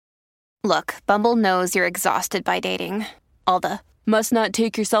Look, Bumble knows you're exhausted by dating. All the must not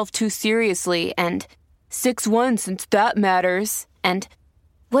take yourself too seriously and 6'1" since that matters. And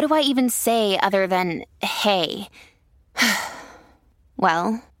what do I even say other than hey?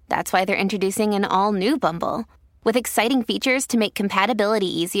 Well, that's why they're introducing an all-new Bumble with exciting features to make compatibility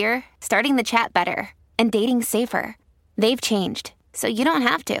easier, starting the chat better, and dating safer. They've changed, so you don't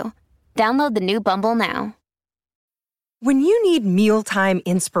have to. Download the new Bumble now. When you need mealtime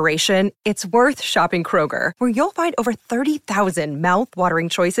inspiration, it's worth shopping Kroger, where you'll find over 30,000 mouth-watering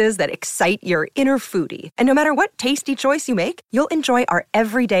choices that excite your inner foodie. And no matter what tasty choice you make, you'll enjoy our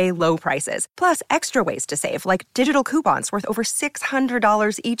everyday low prices, plus extra ways to save, like digital coupons worth over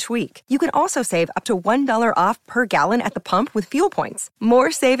 $600 each week. You can also save up to $1 off per gallon at the pump with fuel points.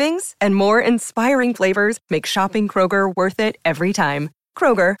 More savings and more inspiring flavors make shopping Kroger worth it every time.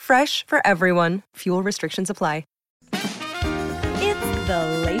 Kroger, fresh for everyone. Fuel restrictions apply. It's The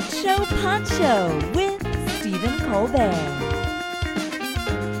Late Show Poncho with Stephen Colbert.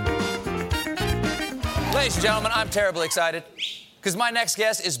 Ladies and gentlemen, I'm terribly excited because my next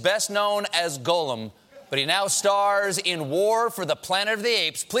guest is best known as Gollum, but he now stars in War for the Planet of the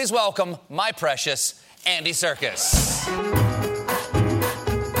Apes. Please welcome my precious Andy Serkis.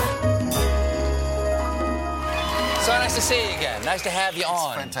 So nice to see you again. Nice to have you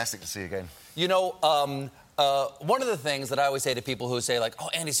on. It's fantastic to see you again. You know, one of the things that I always say to people who say, like, oh,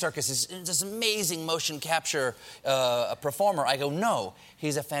 Andy Serkis is this amazing motion capture performer. I go, no,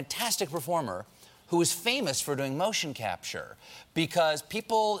 he's a fantastic performer who is famous for doing motion capture because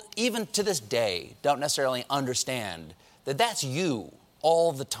people, even to this day, don't necessarily understand that that's you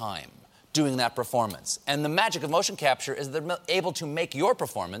all the time doing that performance. And the magic of motion capture is they're able to make your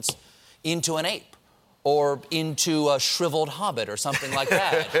performance into an ape or into a shriveled hobbit or something like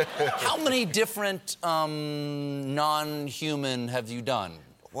that. How many different non-human have you done?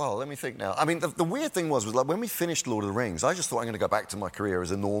 Well, let me think now. I mean, the weird thing was like when we finished Lord of the Rings, I just thought I'm going to go back to my career as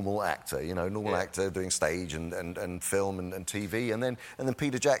a normal actor, actor doing stage and film and TV. And then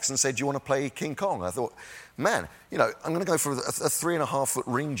Peter Jackson said, do you want to play King Kong? I thought, man, I'm going to go from a 3.5-foot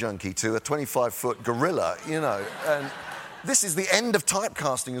ring junkie to a 25-foot gorilla, and this is the end of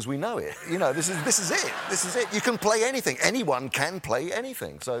typecasting as we know it. This is it. This is it. You can play anything. Anyone can play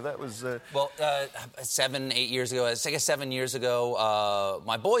anything. So that was... 7, 8 years ago, I guess 7 years ago,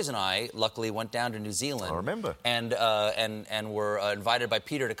 my boys and I luckily went down to New Zealand. I remember. And were invited by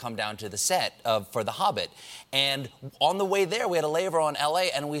Peter to come down to the set for The Hobbit. And on the way there, we had a layover on L.A.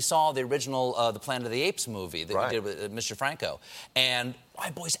 and we saw the original The Planet of the Apes movie that we did with Mr. Franco. And my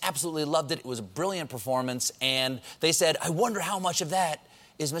boys absolutely loved it. It was a brilliant performance. And they said, I wonder how much of that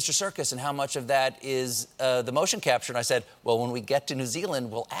is Mr. Serkis and how much of that is the motion capture. And I said, well, when we get to New Zealand,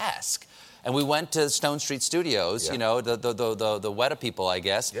 we'll ask. And we went to Stone Street Studios, the Weta people, I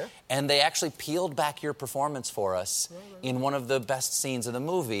guess. Yeah. And they actually peeled back your performance for us in one of the best scenes of the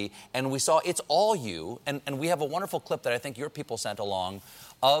movie. And we saw it's all you. And we have a wonderful clip that I think your people sent along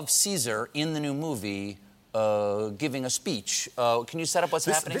of Caesar in the new movie giving a speech. Can you set up what's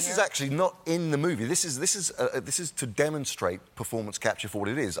happening This here? is actually not in the movie. This is to demonstrate performance capture for what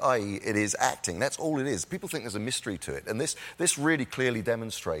it is, i.e. it is acting. That's all it is. People think there's a mystery to it. And this really clearly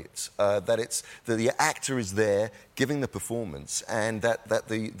demonstrates that the actor is there giving the performance and that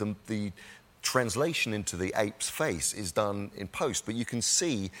the translation into the ape's face is done in post, but you can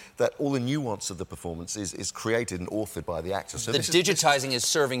see that all the nuance of the performance is created and authored by the actor. So digitizing is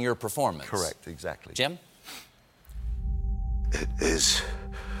serving your performance. Correct, exactly. Jim? It is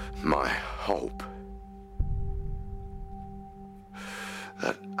my hope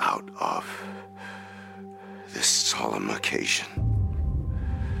that out of this solemn occasion,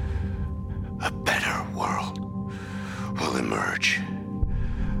 a better world will emerge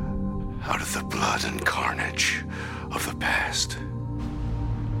out of the blood and carnage of the past.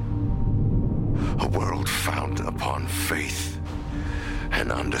 A world founded upon faith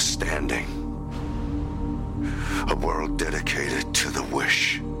and understanding. A world dedicated to the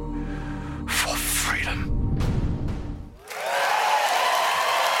wish for freedom.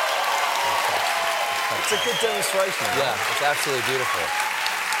 It's a good demonstration. Yeah, it's absolutely beautiful.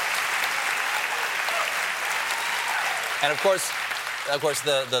 And of course,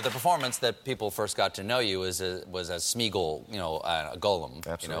 the performance that people first got to know you was as Smeagol, a Gollum.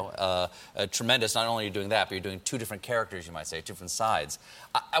 Absolutely. Tremendous. Not only are you doing that, but you're doing two different characters, you might say, different sides.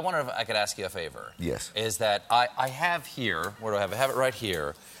 I wonder if I could ask you a favor. Yes. Is that I have here, where do I have it? I have it right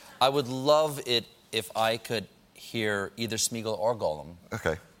here. I would love it if I could hear either Smeagol or Gollum.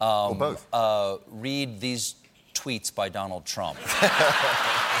 Okay. Or both. Read these tweets by Donald Trump. Would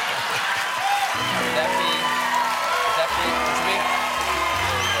that be?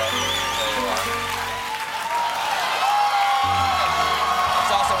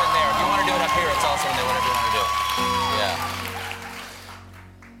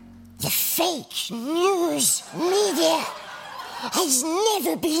 fake news media has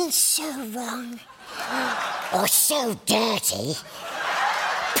never been so wrong or so dirty.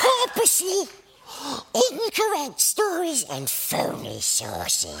 Purposely incorrect stories and phony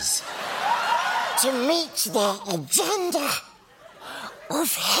sources to meet their agenda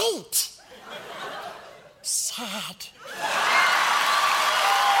of hate. Sad.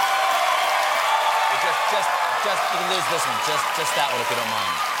 Just, you can lose this one. Just that one if you don't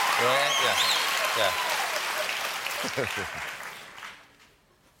mind. Really? Yeah.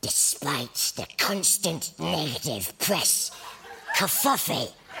 Despite the constant negative press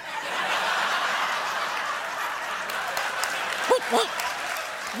kerfuffle.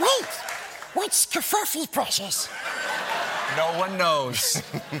 Wait! What's kerfuffle, Precious? No one knows.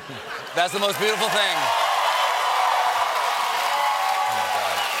 That's the most beautiful thing. Oh, my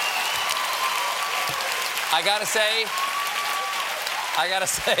God. I gotta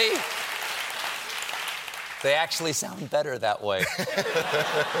say, they actually sound better that way.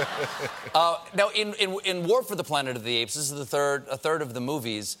 Now, in War for the Planet of the Apes, this is a third of the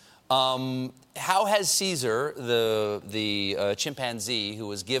movies. How has Caesar, the chimpanzee who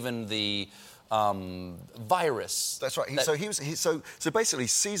was given the virus? That's right. So basically,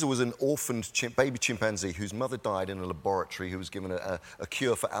 Caesar was an orphaned baby chimpanzee whose mother died in a laboratory, who was given a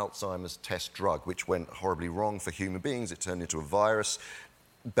cure for Alzheimer's test drug, which went horribly wrong for human beings. It turned into a virus.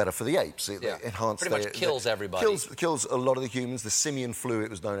 Better for the apes. It enhanced pretty much kills everybody. Kills a lot of the humans. The simian flu, it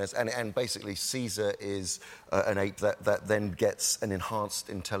was known as. And basically, Caesar is an ape that then gets an enhanced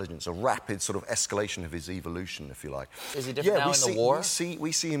intelligence, a rapid sort of escalation of his evolution, if you like. Is he different now in the war?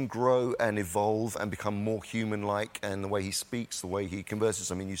 We see him grow and evolve and become more human-like, and the way he speaks, the way he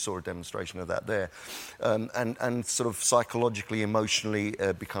converses. I mean, you saw a demonstration of that there. And sort of psychologically, emotionally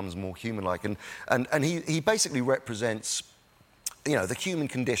becomes more human-like. And he basically represents, you know, the human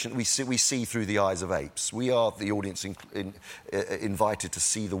condition we see through the eyes of apes. We are the audience invited to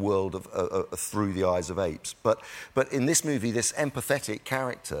see the world through the eyes of apes. But in this movie, this empathetic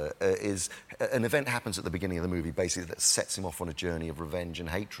character is an event happens at the beginning of the movie, basically, that sets him off on a journey of revenge and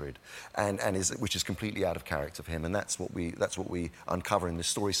hatred, which is completely out of character for him. And that's what we uncover in this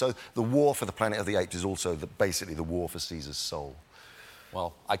story. So the war for the Planet of the Apes is also basically the war for Caesar's soul.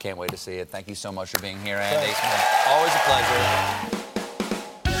 Well, I can't wait to see it. Thank you so much for being here, Andy. Always a pleasure.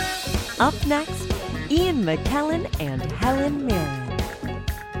 Up next, Ian McKellen and Helen Mirren.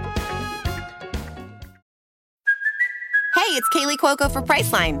 Hey, it's Kaylee Cuoco for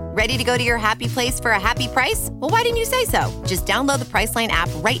Priceline. Ready to go to your happy place for a happy price? Well, why didn't you say so? Just download the Priceline app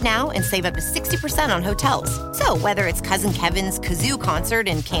right now and save up to 60% on hotels. So whether it's Cousin Kevin's Kazoo Concert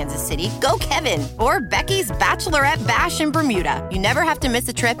in Kansas City, go Kevin, or Becky's Bachelorette Bash in Bermuda, you never have to miss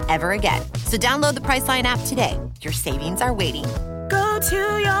a trip ever again. So download the Priceline app today. Your savings are waiting. Go to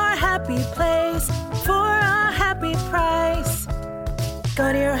your happy place for a happy price.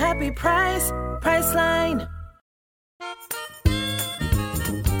 Go to your happy price, Priceline.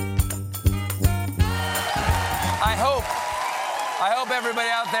 I hope everybody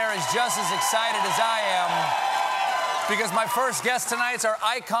out there is just as excited as I am, because my first guests tonight are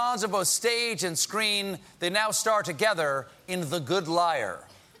icons of both stage and screen. They now star together in The Good Liar.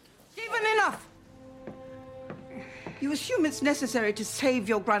 Stephen, enough! You assume it's necessary to save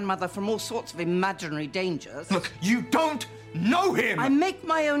your grandmother from all sorts of imaginary dangers. Look, you don't know him! I make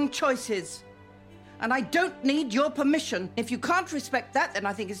my own choices. And I don't need your permission. If you can't respect that, then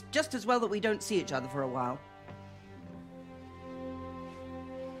I think it's just as well that we don't see each other for a while.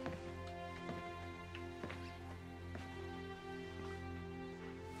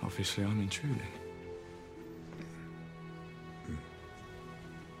 Obviously, I'm intruding.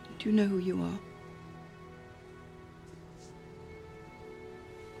 Do you know who you are?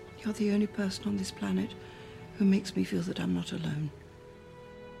 You're the only person on this planet who makes me feel that I'm not alone.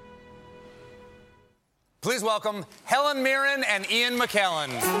 Please welcome Helen Mirren and Ian McKellen.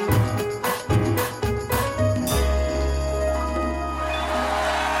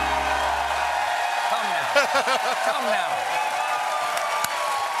 Come now. Come now.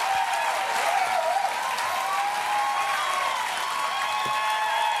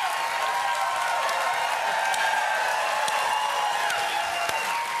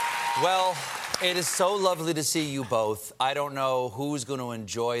 Well, it is so lovely to see you both. I don't know who's going to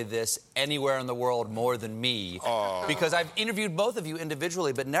enjoy this anywhere in the world more than me. Because I've interviewed both of you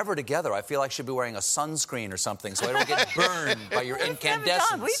individually, but never together. I feel like I should be wearing a sunscreen or something so I don't get burned by your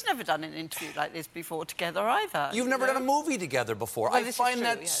incandescence. We've never done an interview like this before together either. You've never done a movie together before. Well, I find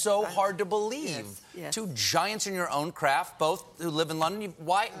that so hard to believe. Yes, yes. Two giants in your own craft, both who live in London.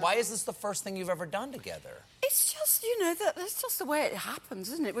 Why is this the first thing you've ever done together? It's just, that's just the way it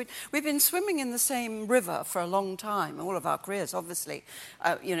happens, isn't it? We've been swimming in the same river for a long time, all of our careers, obviously.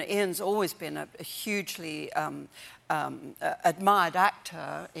 Ian's always been a hugely admired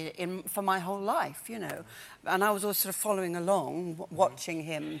actor for my whole life, And I was always sort of following along, watching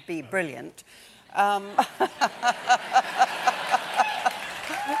him be brilliant. Sort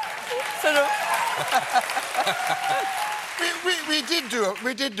of... we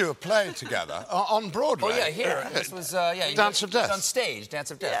did do a play together on Broadway. Oh yeah, here. This was Dance of Death. It was on stage,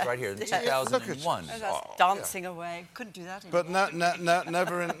 Dance of Death, right here in 2001. Dancing away, couldn't do that anymore.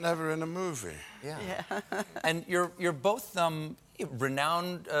 But never in a movie. Yeah. And you're both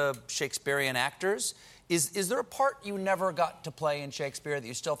renowned Shakespearean actors. Is there a part you never got to play in Shakespeare that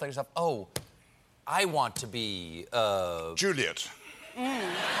you still think to yourself, oh, I want to be Juliet.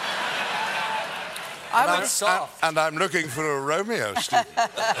 And I'm looking for a Romeo, Steve.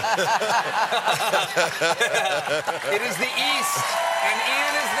 It is the East, and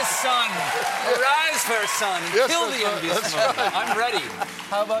Ian is the sun. Arise, fair sun, and kill the envious moon. I'm ready.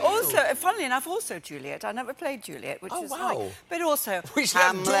 How about you? Funnily enough, also Juliet. I never played Juliet, which is like... But also we should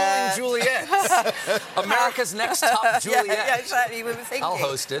have dueling Juliets. America's Next Top Juliet. Yeah, exactly. We were thinking... I'll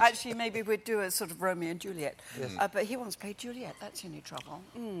host it. Actually, maybe we'd do a sort of Romeo and Juliet. Yes. But he once played Juliet. That's any trouble.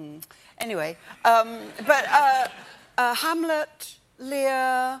 Anyway, Hamlet,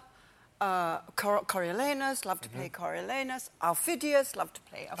 Lear... Coriolanus, love to play Coriolanus. Aufidius, love to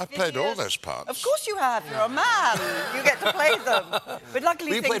play Aufidius. I've played all those parts. Of course you have. You're a man. You get to play them. But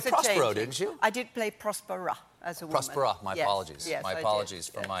luckily you things played have Prospero, changed. didn't you? I did play Prospera as a woman. Prospera. My apologies. Yes, my apologies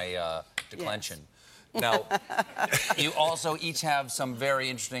for my declension. Yes. Now, you also each have some very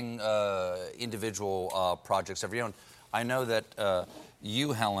interesting individual projects of your own. I know that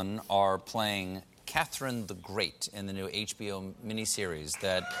you, Helen, are playing Catherine the Great in the new HBO miniseries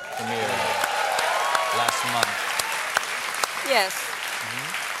that premiered last month. Yes.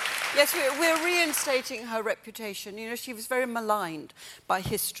 Mm-hmm. Yes, we're reinstating her reputation. She was very maligned by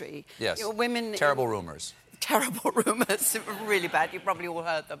history. Yes. Women... Terrible rumours. Terrible rumours, really bad. You've probably all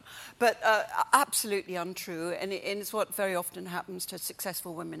heard them. But absolutely untrue, and it's what very often happens to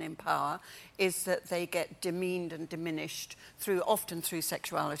successful women in power, is that they get demeaned and diminished often through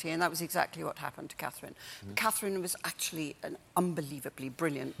sexuality, and that was exactly what happened to Catherine. Mm-hmm. Catherine was actually an unbelievably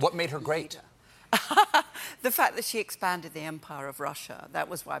brilliant... What made her great? The fact that she expanded the empire of Russia. That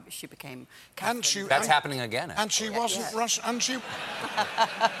was why she became Catherine. That's happening again. And she wasn't Russian. And she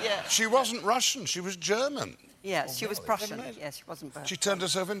wasn't Russian. She was German. Yes, she was Prussian. Yes, she wasn't Prussian. She turned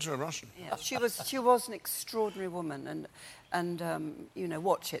herself into a Russian. Yeah, she was an extraordinary woman, and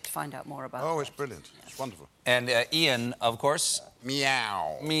watch it to find out more about her. Oh, it's brilliant. Yeah. It's wonderful. And Ian, of course.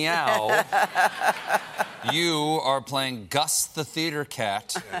 Meow. Meow. You are playing Gus the theater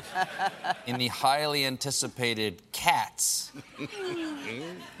cat in the highly anticipated Cats.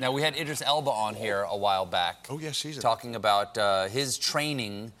 Now, we had Idris Elba on here a while back. Oh, yes, he's talking about his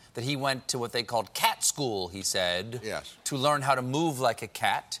training, that he went to what they called cat school, he said. Yes. To learn how to move like a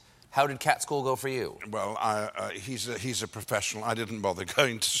cat. How did cat school go for you? Well, he's a professional. I didn't bother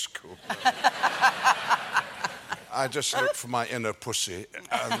going to school. I just looked for my inner pussy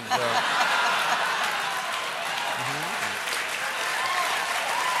and...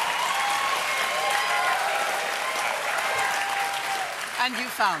 And you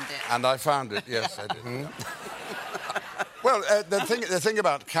found it. And I found it, yes, I did. Well, the thing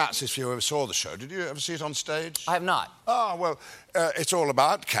about Cats, if you ever saw the show, did you ever see it on stage? I have not. Oh, well, it's all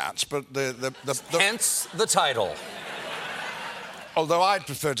about cats, but Hence the title. Although I'd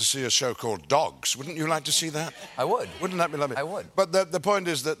prefer to see a show called Dogs. Wouldn't you like to see that? I would. Wouldn't that be lovely? I would. But the point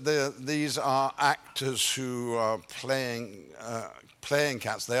is that these are actors who are playing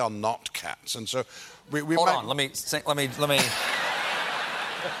cats. They are not cats, and so we Hold on. Let me. I'm going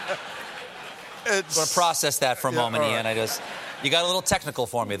to process that for a moment, Ian. You got a little technical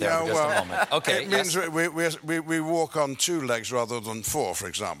for me there for just a moment. Okay. It means we walk on 2 legs rather than 4, for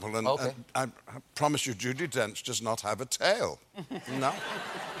example. And, okay. and I promise you, Judi Dench does not have a tail. No.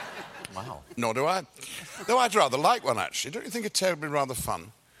 Wow. Nor do I. Though I'd rather like one, actually. Don't you think a tail would be rather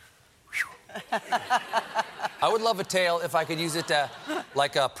fun? I would love a tail if I could use it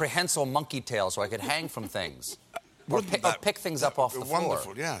like a prehensile monkey tail so I could hang from things. Or pick things up off the floor.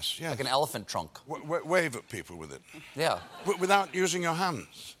 Wonderful, yes. Like an elephant trunk. Wave at people with it. Yeah. Without using your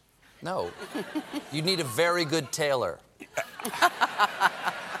hands. No. You need a very good tailor.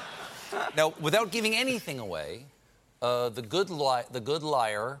 Now, without giving anything away, the good liar. The good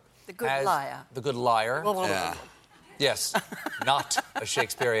liar. The good liar. Yeah. Yes, not a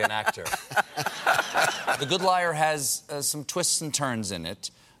Shakespearean actor. The Good Liar has some twists and turns in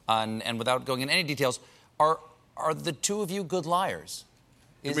it, and without going into any details, Are the two of you good liars?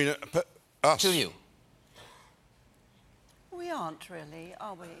 You mean us? To you. We aren't really,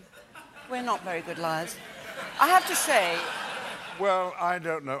 are we? We're not very good liars. I have to say... Well, I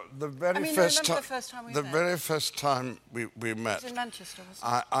don't know. The very first time we met? Very first time we met... It was in Manchester,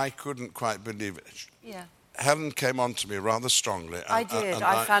 wasn't it? I couldn't quite believe it. Yeah. Helen came on to me rather strongly. I did.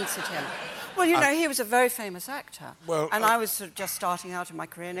 I fancied him. Well, you know, he was a very famous actor. Well, and I was sort of just starting out in my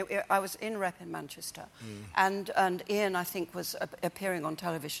career. And I was in rep in Manchester. And Ian, I think, was appearing on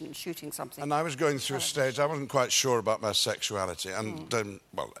television and shooting something. And I was going through a stage. I wasn't quite sure about my sexuality. And,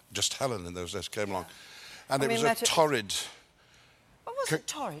 well, just Helen in those days came along. And it was a torrid... Oh, was it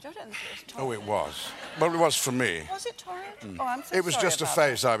torrid? I don't think it was torrid. Oh, it was. Well, it was for me. Was it torrid? Oh, I'm so It was sorry just a about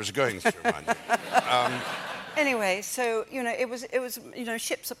phase I was going through, mind you. Anyway, so, you know, it was, you know,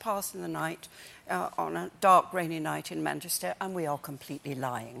 ships are passing the night on a dark, rainy night in Manchester, and we are completely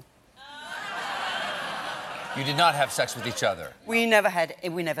lying. You did not have sex with each other? We never met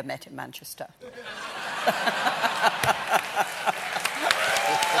in Manchester.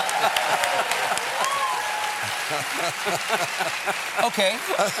 Okay.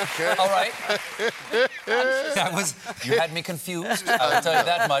 All right. You had me confused, I'll tell you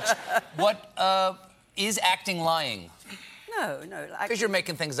that much. What, is acting lying? No. Because you're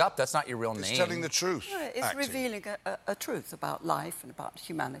making things up. That's not your real name. It's telling the truth. No, it's revealing a truth about life and about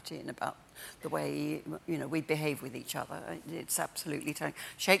humanity and about the way, you know, we behave with each other. It's absolutely telling.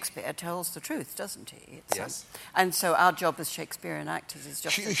 Shakespeare tells the truth, doesn't he? Yes. And so our job as Shakespearean actors is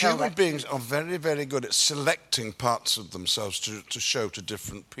just to tell Human that beings truth. are very, very good at selecting parts of themselves to show to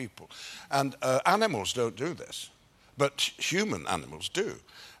different people. And animals don't do this, but human animals do.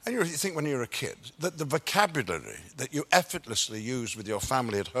 And you think when you're a kid that the vocabulary that you effortlessly use with your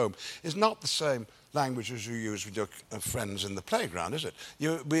family at home is not the same language as you use with your friends in the playground, is it?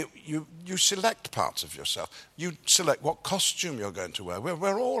 You select parts of yourself. You select what costume you're going to wear.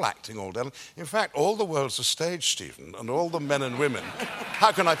 We're all acting all day. In fact, all the world's a stage, Stephen, and all the men and women,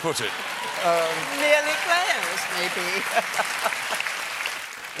 how can I put it? Merely players, maybe.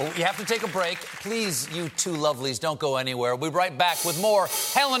 Well, you have to take a break. Please, you two lovelies, don't go anywhere. We'll be right back with more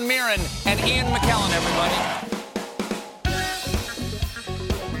Helen Mirren and Ian McKellen, everybody.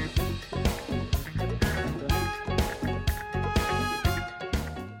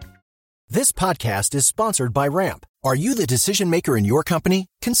 This podcast is sponsored by Ramp. Are you the decision maker in your company?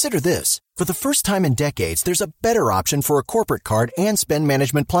 Consider this. For the first time in decades, there's a better option for a corporate card and spend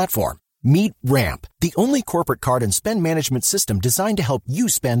management platform. Meet Ramp, the only corporate card and spend management system designed to help you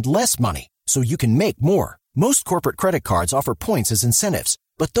spend less money so you can make more. Most corporate credit cards offer points as incentives,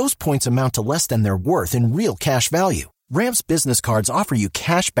 but those points amount to less than their worth in real cash value. Ramp's business cards offer you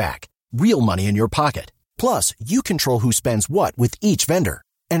cash back, real money in your pocket. Plus, you control who spends what with each vendor.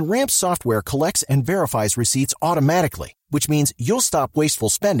 And Ramp's software collects and verifies receipts automatically, which means you'll stop wasteful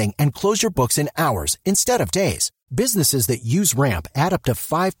spending and close your books in hours instead of days. Businesses that use Ramp add up to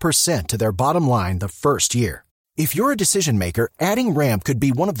 5% to their bottom line the first year. If you're a decision maker, adding Ramp could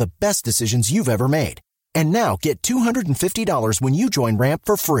be one of the best decisions you've ever made. And now get $250 when you join Ramp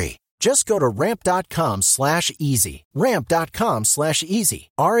for free. Just go to ramp.com/easy. Ramp.com/easy.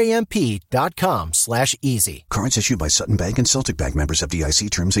 RAMP.com/easy. Cards issued by Sutton Bank and Celtic Bank, members FDIC.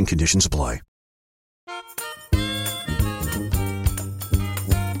 Terms and conditions apply. Hey,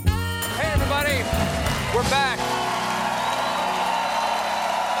 everybody. We're back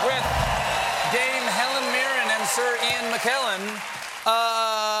with Dame Helen Mirren and Sir Ian McKellen.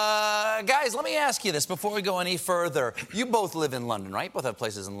 Guys, let me ask you this before we go any further. You both live in London, right? Both have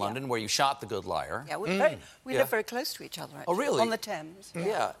places in London where you shot The Good Liar. Yeah, we live very close to each other, actually. Oh, really? On the Thames.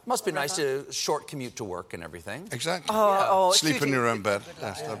 Yeah. It must be nice to short commute to work and everything. Exactly. Sleep in your own bed.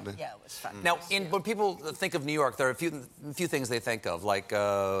 That's lovely. Yeah, it was fun. Now, when people think of New York, there are a few things they think of, like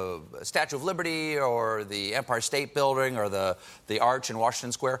Statue of Liberty or the Empire State Building or the Arch in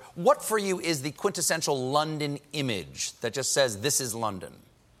Washington Square. What for you is the quintessential London image that just says, this is London?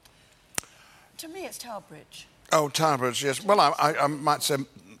 To me, it's Tower Bridge. Oh, Tower Bridge, yes. Well, I might say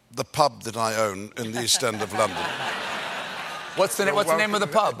the pub that I own in the East End of London. What's the name of the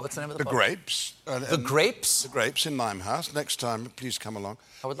pub? What's the name of the pub? Grapes. The Grapes? The Grapes in Limehouse. Next time, please come along.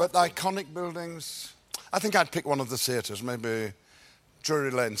 But iconic buildings... I think I'd pick one of the theatres, maybe Drury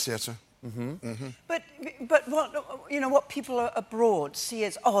Lane Theatre. But what people abroad see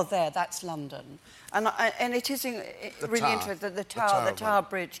as, that's London, and it is really interesting. The Tower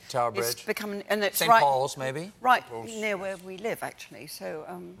Bridge is becoming, and it's St. right, Paul's maybe right near where we live actually. So,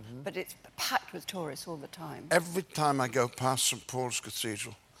 but it's packed with tourists all the time. Every time I go past St. Paul's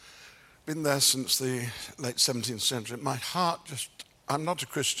Cathedral, been there since the late 17th century. My heart just—I'm not a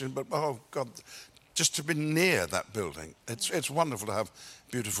Christian, but oh God. just to be near that building. It's wonderful to have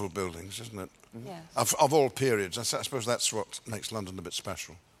beautiful buildings, isn't it? Yes. Of all periods. I suppose that's what makes London a bit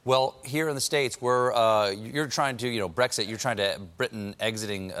special. Well, here in the States, you're trying to, Brexit, you're trying to, Britain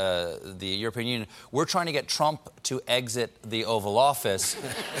exiting the European Union. We're trying to get Trump to exit the Oval Office.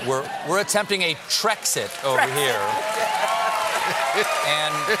 We're attempting a Trexit over here.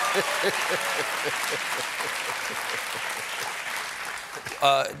 And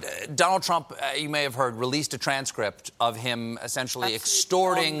Donald Trump, you may have heard, released a transcript of him essentially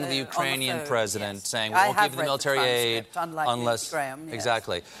extorting the Ukrainian president, saying, we won't give you the military aid unless... Graham, yes.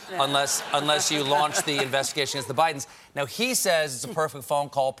 Exactly. Yeah. Unless you launch the investigation against the Bidens. Now, he says it's a perfect phone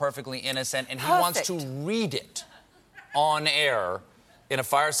call, perfectly innocent, and he wants to read it on air in a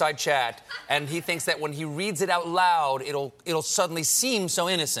fireside chat, and he thinks that when he reads it out loud, it'll suddenly seem so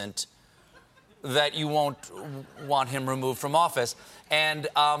innocent that you won't want him removed from office. And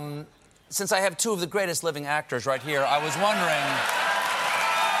since I have two of the greatest living actors right here, I was wondering...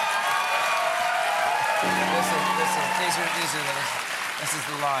 This is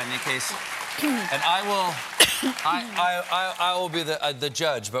the line, in case... And I will be the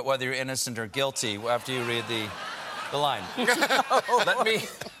judge, but whether you're innocent or guilty after you read the line.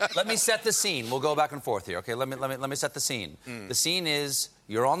 Let me set the scene. We'll go back and forth here, okay? Let me set the scene. The scene is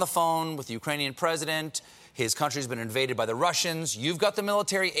you're on the phone with the Ukrainian president. His country's been invaded by the Russians. You've got the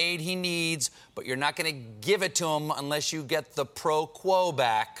military aid he needs, but you're not going to give it to him unless you get the pro quo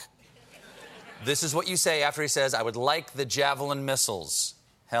back. This is what you say after he says, I would like the Javelin missiles.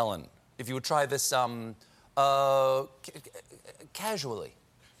 Helen, if you would try this casually.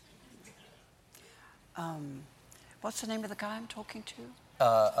 What's the name of the guy I'm talking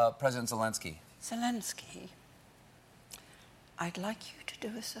to? President Zelensky. Zelensky. I'd like you to do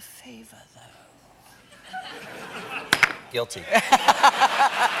us a favor, though. Guilty.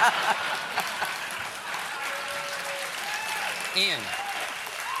 Ian.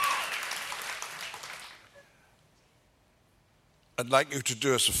 I'd like you to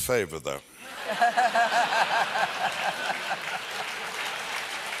do us a favor, though.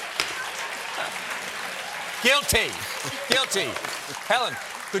 Guilty. Helen,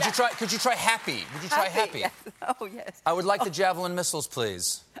 could you try happy? Would you try happy? Yes. Oh, yes. I would like the Javelin missiles,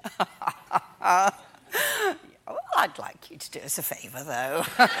 please. Well, I'd like you to do us a favor, though.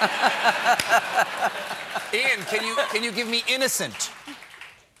 Ian, can you give me innocent?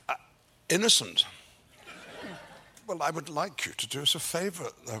 Innocent? Well, I would like you to do us a favor,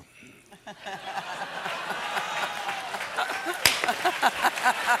 though.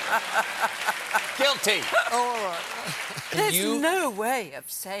 Guilty. Oh, all right. There's no way of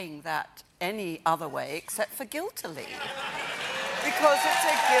saying that any other way except for guiltily. Because it's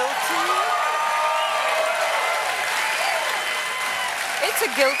a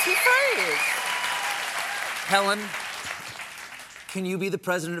guilty phrase. Helen, can you be the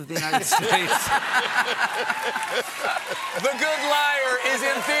president of the United States? The Good Liar is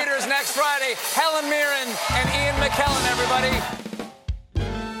in theaters next Friday. Helen Mirren and Ian McKellen, everybody.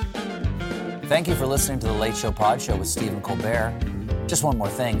 Thank you for listening to The Late Show Pod Show with Stephen Colbert. Just one more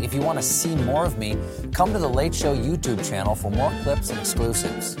thing. If you want to see more of me, come to The Late Show YouTube channel for more clips and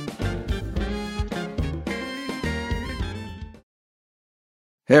exclusives.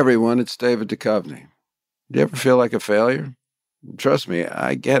 Hey, everyone, it's David Duchovny. Do you ever feel like a failure? Trust me,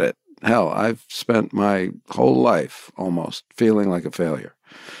 I get it. Hell, I've spent my whole life almost feeling like a failure.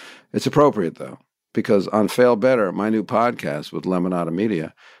 It's appropriate, though, because on Fail Better, my new podcast with Lemonada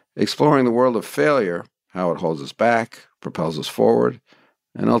Media, exploring the world of failure, how it holds us back, propels us forward,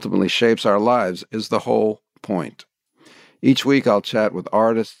 and ultimately shapes our lives, is the whole point. Each week I'll chat with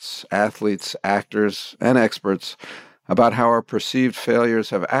artists, athletes, actors, and experts about how our perceived failures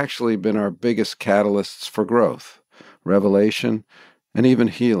have actually been our biggest catalysts for growth, revelation, and even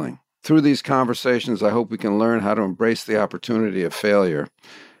healing. Through these conversations, I hope we can learn how to embrace the opportunity of failure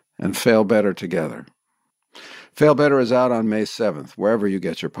and fail better together. Fail Better is out on May 7th, wherever you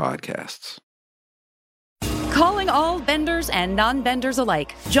get your podcasts. Calling all benders and non-benders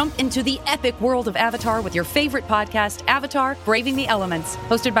alike. Jump into the epic world of Avatar with your favorite podcast, Avatar: Braving the Elements.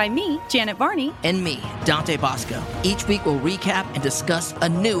 Hosted by me, Janet Varney. And me, Dante Bosco. Each week we'll recap and discuss a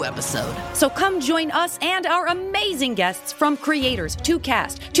new episode. So come join us and our amazing guests, from creators to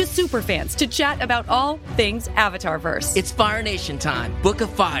cast to superfans, to chat about all things Avatarverse. It's Fire Nation time. Book of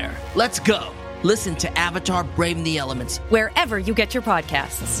Fire. Let's go. Listen to Avatar: Braving the Elements wherever you get your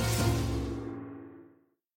podcasts.